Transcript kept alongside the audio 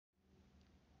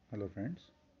Hello friends,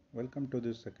 welcome to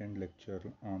this second lecture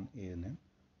on ALM.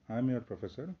 I am your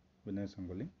professor Vinay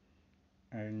Sangoli,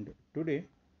 and today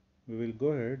we will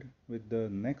go ahead with the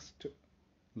next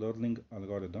learning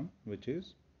algorithm, which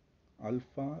is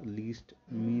alpha least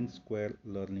mean square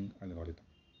learning algorithm.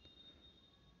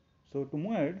 So to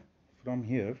move ahead from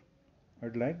here,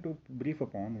 I'd like to brief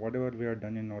upon whatever we have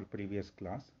done in our previous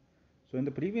class. So in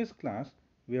the previous class,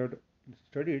 we had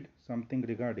studied something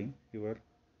regarding your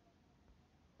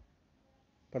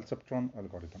perceptron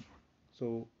algorithm.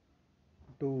 So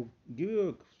to give you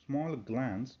a small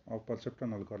glance of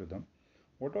perceptron algorithm,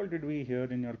 what all did we hear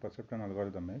in your perceptron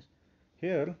algorithm is,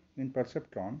 here in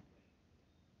perceptron,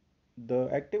 the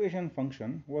activation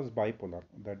function was bipolar.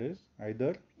 That is,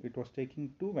 either it was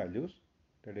taking two values,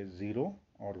 that is 0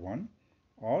 or 1,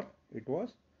 or it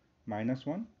was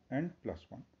 -1 and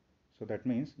 +1. So that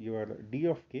means your d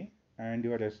of k and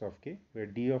your s of k, where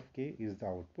d of k is the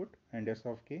output and s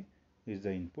of k is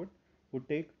the input, would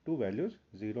take two values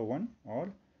 0, 1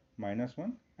 or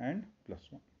 -1 and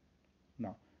 +1.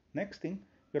 Now, next thing,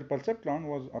 your perceptron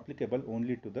was applicable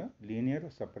only to the linear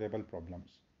separable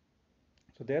problems.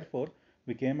 So therefore,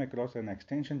 we came across an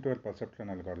extension to our perceptron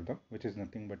algorithm, which is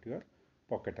nothing but your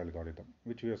pocket algorithm,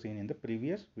 which we have seen in the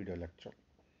previous video lecture.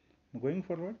 Now, going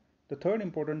forward, the third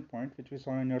important point which we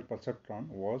saw in your perceptron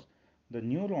was the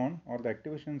neuron or the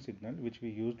activation signal which we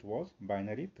used was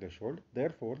binary threshold.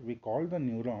 Therefore, we call the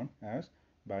neuron as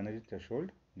binary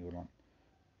threshold neuron.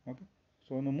 Okay.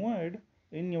 So now move ahead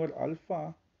in your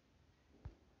alpha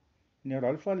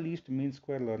least mean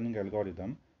square learning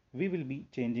algorithm, we will be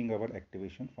changing our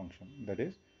activation function. That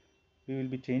is, we will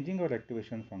be changing our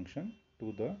activation function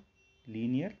to the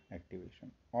linear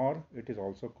activation, or it is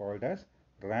also called as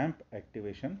ramp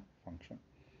activation function.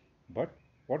 But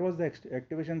what was the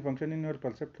activation function in your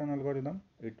perceptron algorithm?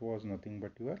 It was nothing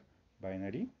but your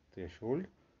binary threshold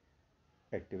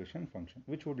activation function,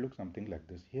 which would look something like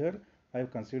this. Here I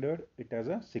have considered it as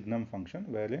a signum function,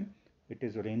 wherein it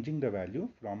is ranging the value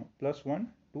from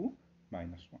 +1 to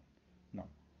 -1. Now,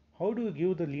 how do you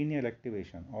give the linear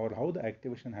activation, or how the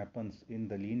activation happens in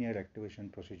the linear activation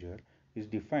procedure is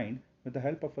defined with the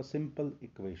help of a simple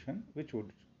equation, which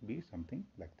would be something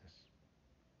like this.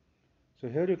 So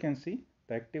here you can see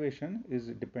the activation is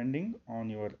depending on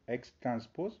your X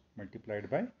transpose multiplied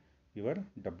by your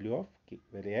W of K,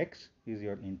 where X is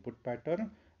your input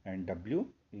pattern and W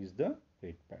is the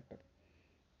wait pattern.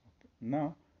 Okay.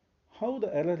 Now, how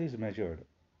the error is measured?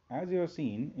 As you have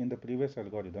seen in the previous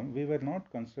algorithm, we were not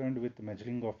concerned with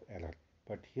measuring of error.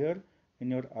 But here in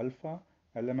your alpha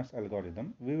LMS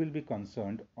algorithm, we will be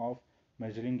concerned of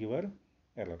measuring your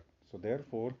error. So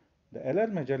therefore, the error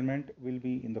measurement will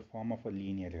be in the form of a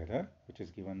linear error, which is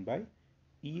given by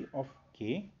E of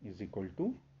k is equal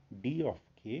to D of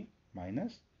k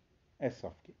minus S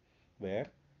of k,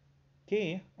 where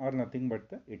k are nothing but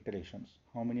the iterations,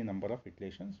 how many number of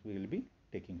iterations we will be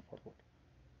taking forward.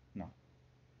 Now,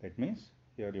 that means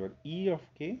here your E of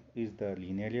k is the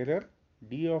linear error,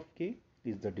 D of k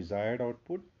is the desired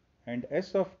output, and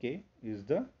S of k is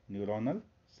the neuronal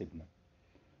signal.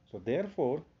 So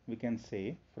therefore, we can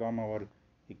say from our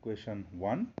equation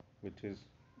 1, which is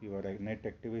your net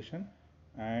activation,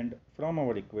 and from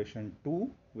our equation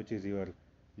 2, which is your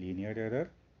linear error,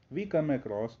 we come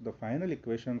across the final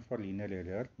equation for linear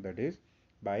error, that is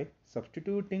by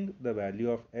substituting the value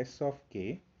of S of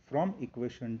k from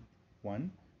equation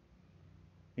 1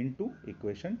 into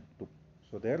equation 2.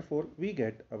 So therefore, we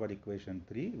get our equation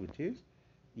 3, which is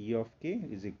E of k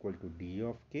is equal to D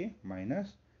of k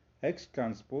minus X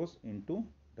transpose into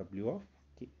W of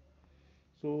k.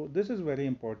 So this is very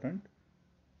important.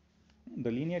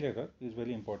 The linear error is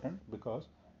very important because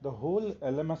the whole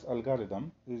LMS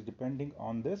algorithm is depending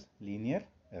on this linear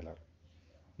error.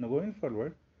 Now going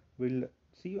forward, we'll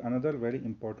see another very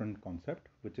important concept,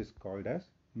 which is called as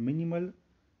minimal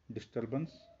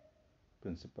disturbance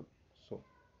principle. So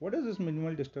what is this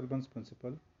minimal disturbance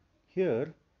principle?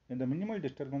 Here in the minimal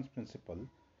disturbance principle,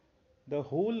 the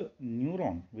whole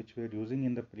neuron which we are using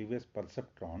in the previous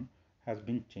perceptron has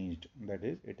been changed. That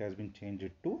is, it has been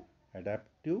changed to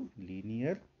adaptive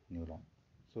linear neuron.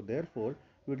 So therefore,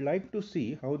 we would like to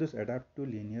see how this adaptive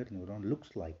linear neuron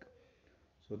looks like.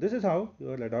 So this is how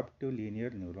your adaptive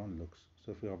linear neuron looks.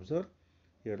 So if you observe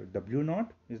here,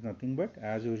 W0 is nothing but,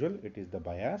 as usual, it is the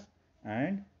bias,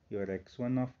 and your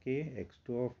x1 of k,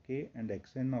 x2 of k and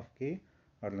xn of k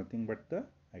are nothing but the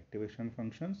activation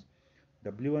functions.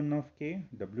 W1 of k,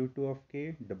 W2 of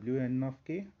k, Wn of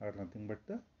k are nothing but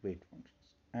the wait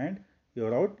functions, and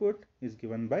your output is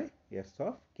given by S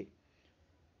of k,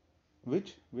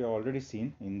 which we have already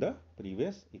seen in the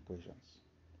previous equations.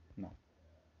 Now,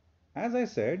 As I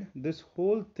said, this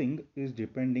whole thing is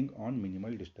depending on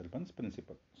minimal disturbance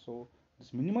principle. So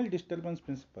this minimal disturbance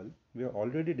principle we have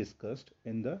already discussed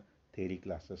in the theory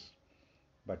classes.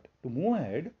 But to move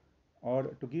ahead or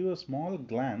to give a small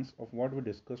glance of what we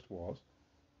discussed was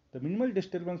the minimal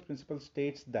disturbance principle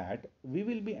states that we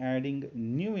will be adding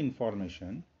new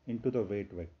information into the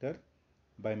weight vector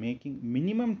by making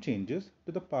minimum changes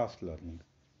to the past learning.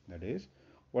 That is,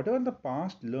 whatever the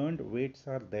past learned weights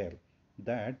are there,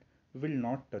 that we will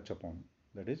not touch upon.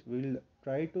 That is, we will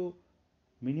try to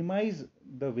minimize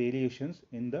the variations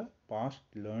in the past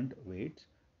learned weights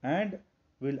and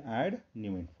will add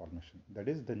new information. That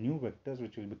is, the new vectors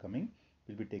which will be coming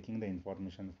will be taking the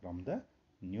information from the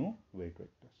new weight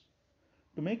vectors.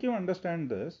 To make you understand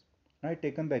this, I have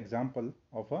taken the example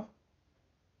of a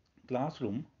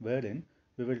classroom wherein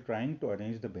we were trying to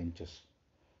arrange the benches.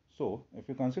 So if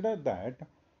you consider that,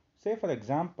 say for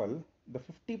example, the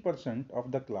 50%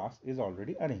 of the class is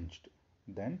already arranged.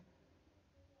 Then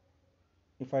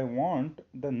if I want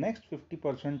the next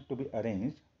 50% to be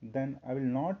arranged, then I will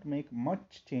not make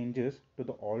much changes to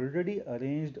the already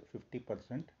arranged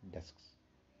 50% desks.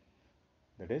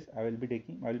 That is, I will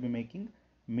be making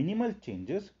minimal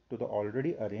changes to the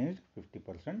already arranged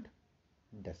 50%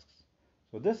 desks.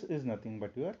 So this is nothing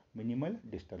but your minimal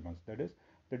disturbance. That is,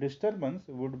 the disturbance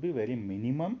would be very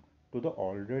minimum to the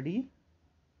already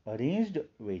arranged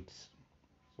weights.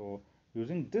 So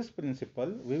using this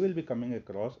principle, we will be coming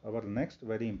across our next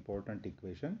very important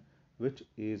equation, which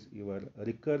is your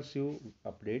recursive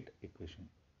update equation.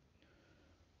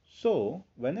 So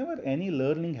whenever any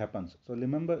learning happens, so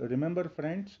remember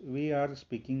friends, we are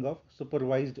speaking of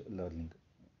supervised learning.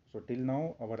 So till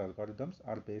now our algorithms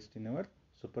are based in our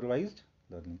supervised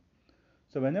learning.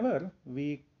 So whenever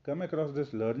we come across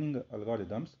this learning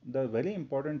algorithms, the very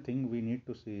important thing we need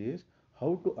to see is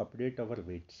how to update our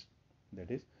weights.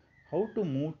 That is, how to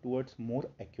move towards more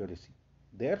accuracy.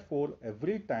 Therefore,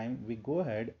 every time we go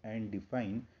ahead and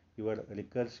define your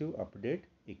recursive update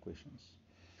equations.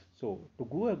 So to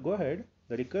go ahead,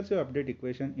 the recursive update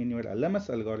equation in your LMS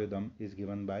algorithm is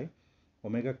given by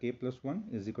omega k plus 1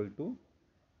 is equal to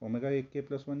omega k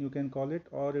plus 1 you can call it,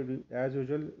 or as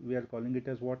usual we are calling it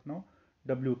as what now,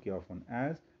 wk of 1,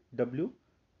 as w.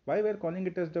 Why we are calling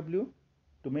it as w?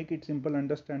 To make it simple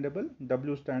understandable,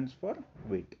 w stands for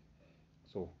weight.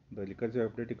 So the recursive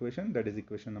update equation, that is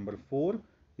equation number 4,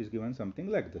 is given something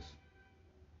like this: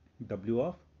 w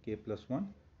of k plus 1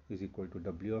 is equal to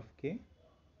w of k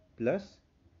plus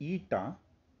eta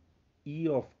e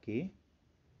of k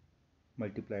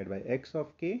multiplied by x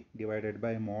of k divided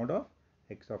by mod of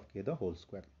x of k the whole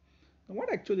square. Now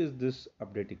what actually is this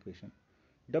update equation?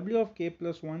 W of k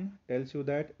plus 1 tells you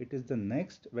that it is the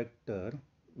next vector,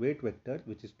 weight vector,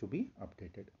 which is to be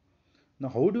updated. Now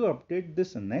how do you update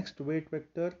this next weight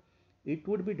vector? It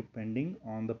would be depending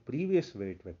on the previous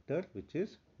weight vector, which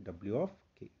is W of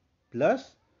k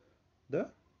plus the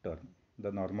term,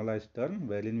 the normalized term,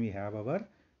 wherein we have our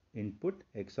input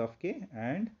x of k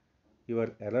and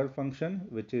your error function,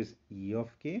 which is e of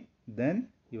k, then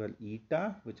your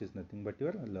eta, which is nothing but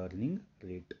your learning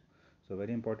rate. So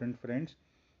very important friends,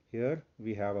 here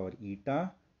we have our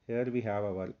eta, here we have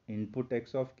our input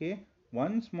x of k.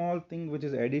 One small thing which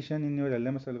is addition in your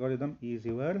LMS algorithm is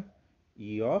your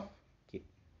e of k.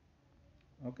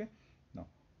 Okay, now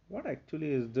what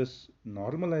actually is this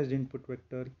normalized input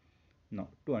vector? Now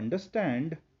to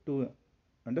understand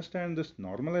this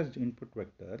normalized input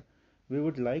vector, we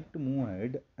would like to move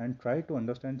ahead and try to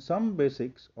understand some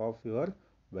basics of your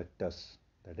vectors.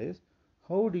 That is,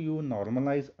 how do you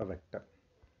normalize a vector?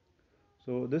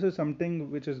 So this is something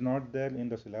which is not there in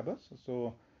the syllabus.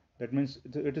 So that means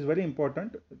it is very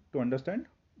important to understand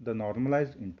the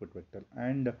normalized input vector.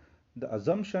 And the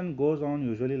assumption goes on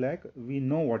usually like we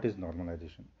know what is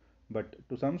normalization. But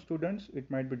to some students, it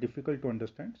might be difficult to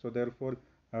understand. So therefore,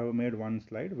 I have made one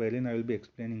slide wherein I will be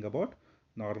explaining about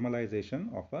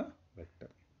normalization of a vector.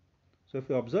 So if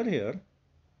you observe here,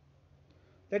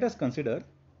 let us consider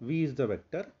V is the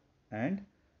vector and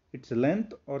its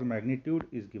length or magnitude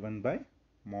is given by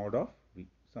mod of V,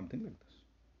 something like this.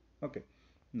 Okay.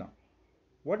 Now,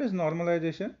 what is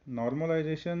normalization?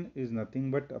 Normalization is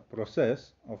nothing but a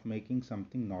process of making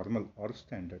something normal or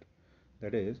standard.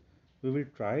 That is, we will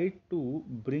try to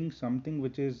bring something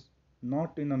which is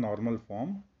not in a normal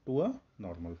form to a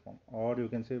normal form, or you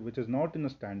can say which is not in a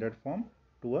standard form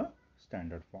to a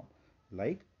standard form.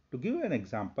 Like, to give an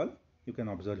example, you can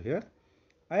observe here,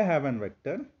 I have an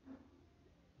vector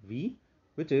v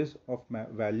which is of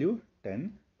value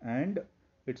 10 and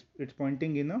it's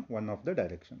pointing in one of the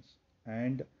directions,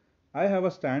 and I have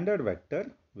a standard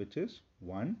vector which is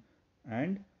 1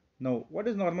 and Now, what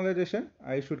is normalization?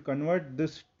 I should convert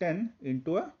this 10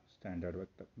 into a standard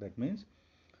vector. That means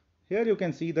here you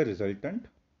can see the resultant,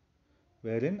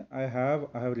 wherein I have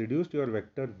reduced your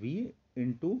vector v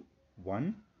into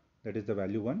 1, that is the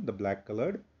value 1, the black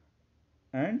colored,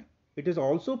 and it is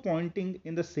also pointing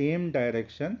in the same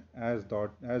direction as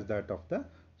that of the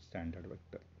standard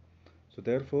vector. So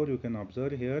therefore you can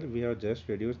observe here we have just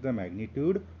reduced the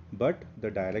magnitude, but the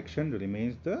direction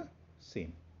remains the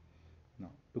same.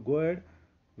 Now to go ahead,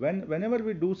 whenever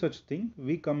we do such thing,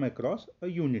 we come across a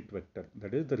unit vector.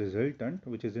 That is the resultant,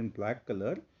 which is in black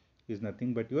color, is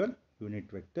nothing but your unit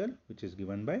vector, which is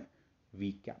given by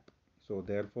v cap. So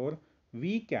therefore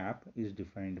v cap is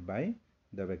defined by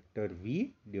the vector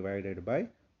v divided by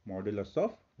modulus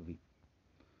of v.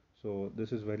 So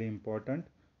this is very important.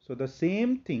 So the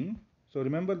same thing, so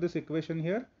remember this equation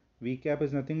here, v cap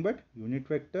is nothing but unit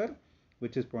vector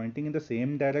which is pointing in the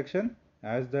same direction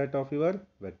as that of your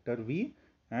vector v,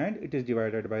 and it is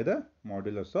divided by the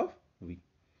modulus of v.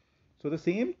 So the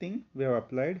same thing we have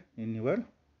applied in your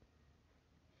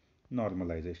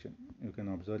normalization. You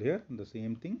can observe here the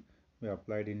same thing we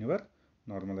applied in your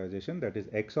normalization, that is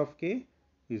x of k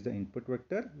is the input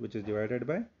vector which is divided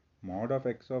by mod of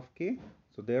x of k.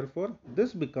 So therefore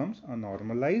this becomes a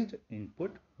normalized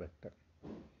input vector.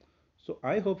 So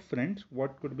I hope friends,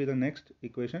 what could be the next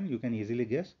equation? You can easily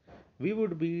guess. We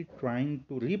would be trying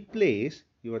to replace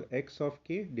your x of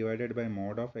k divided by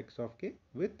mod of x of k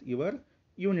with your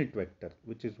unit vector,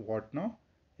 which is what now?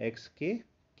 Xk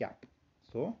cap.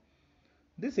 So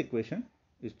this equation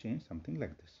is changed something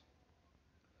like this.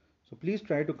 So please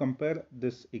try to compare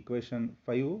this equation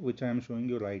 5, which I am showing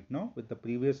you right now, with the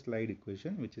previous slide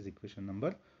equation, which is equation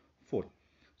number 4.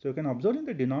 So you can observe in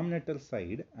the denominator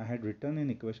side, I had written in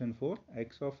equation 4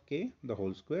 x of k the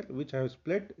whole square, which I have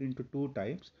split into two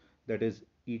types, that is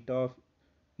eta of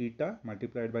eta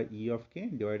multiplied by e of k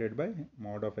divided by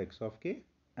mod of x of k,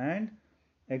 and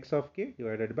x of k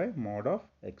divided by mod of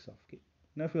x of k.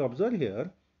 Now if you observe here,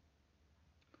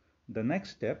 the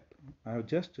next step, I have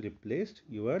just replaced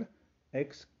your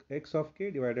x of k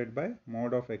divided by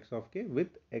mod of x of k with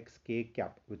xk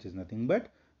cap, which is nothing but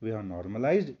we have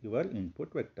normalized your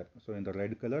input vector. So in the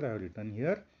red color I have written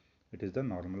here, it is the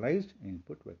normalized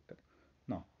input vector.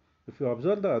 Now if you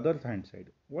observe the other hand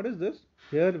side, what is this?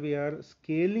 Here we are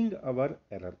scaling our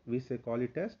error. We call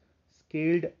it as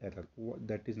scaled error.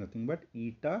 That is nothing but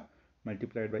eta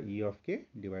multiplied by e of k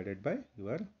divided by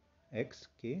your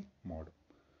xk mod.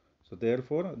 So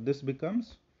therefore this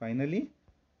becomes finally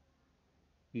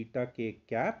eta k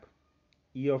cap,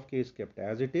 e of k is kept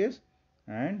as it is,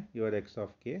 and your x of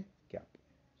k cap.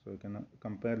 So you can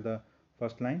compare the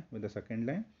first line with the second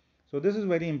line. So this is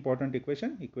very important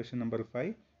equation, equation number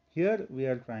 5. Here we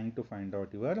are trying to find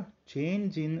out your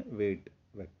change in weight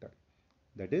vector,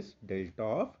 that is delta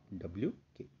of wk.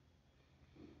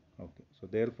 Okay, so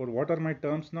therefore what are my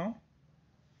terms now?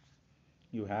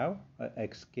 You have a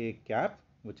xk cap,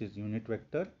 which is unit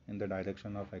vector in the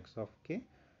direction of x of k.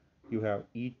 You have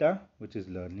eta, which is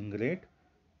learning rate.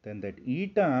 Then that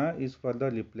eta is further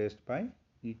replaced by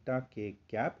eta k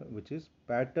cap, which is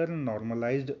pattern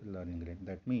normalized learning rate.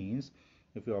 That means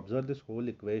if you observe this whole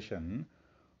equation,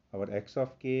 our x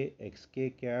of k,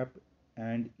 xk cap,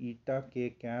 and eta k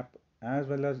cap as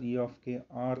well as e of k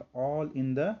are all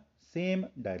in the same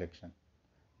direction.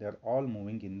 They are all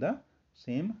moving in the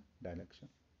same direction.